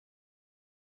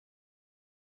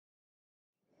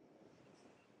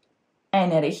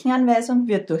Eine Rechenanweisung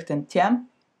wird durch den Term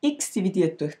x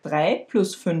dividiert durch 3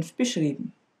 plus 5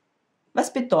 beschrieben.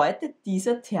 Was bedeutet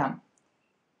dieser Term?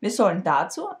 Wir sollen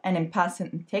dazu einen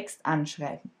passenden Text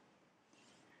anschreiben.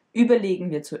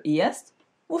 Überlegen wir zuerst,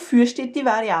 wofür steht die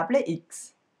Variable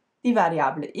x? Die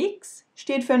Variable x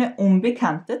steht für eine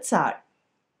unbekannte Zahl.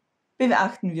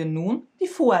 Beachten wir nun die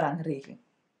Vorrangregel.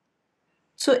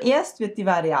 Zuerst wird die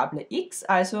Variable x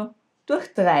also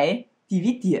durch 3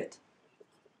 dividiert.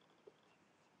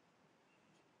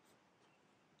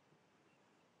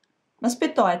 Was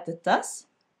bedeutet das?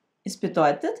 Es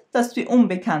bedeutet, dass die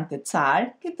unbekannte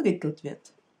Zahl gedrittelt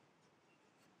wird.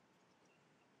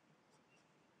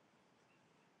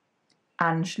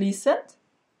 Anschließend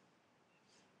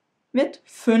wird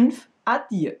 5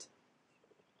 addiert.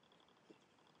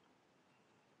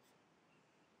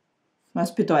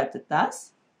 Was bedeutet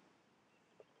das?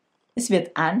 Es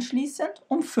wird anschließend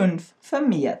um 5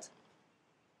 vermehrt.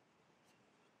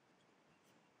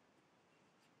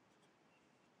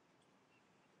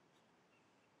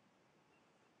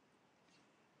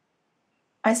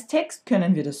 Als Text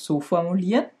können wir das so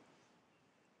formulieren: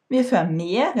 Wir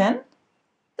vermehren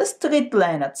das Drittel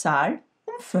einer Zahl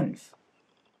um 5.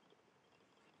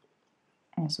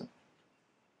 Also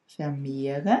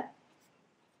vermehre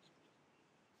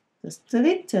das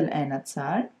Drittel einer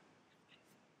Zahl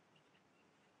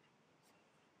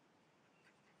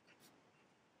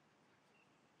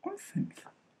um 5.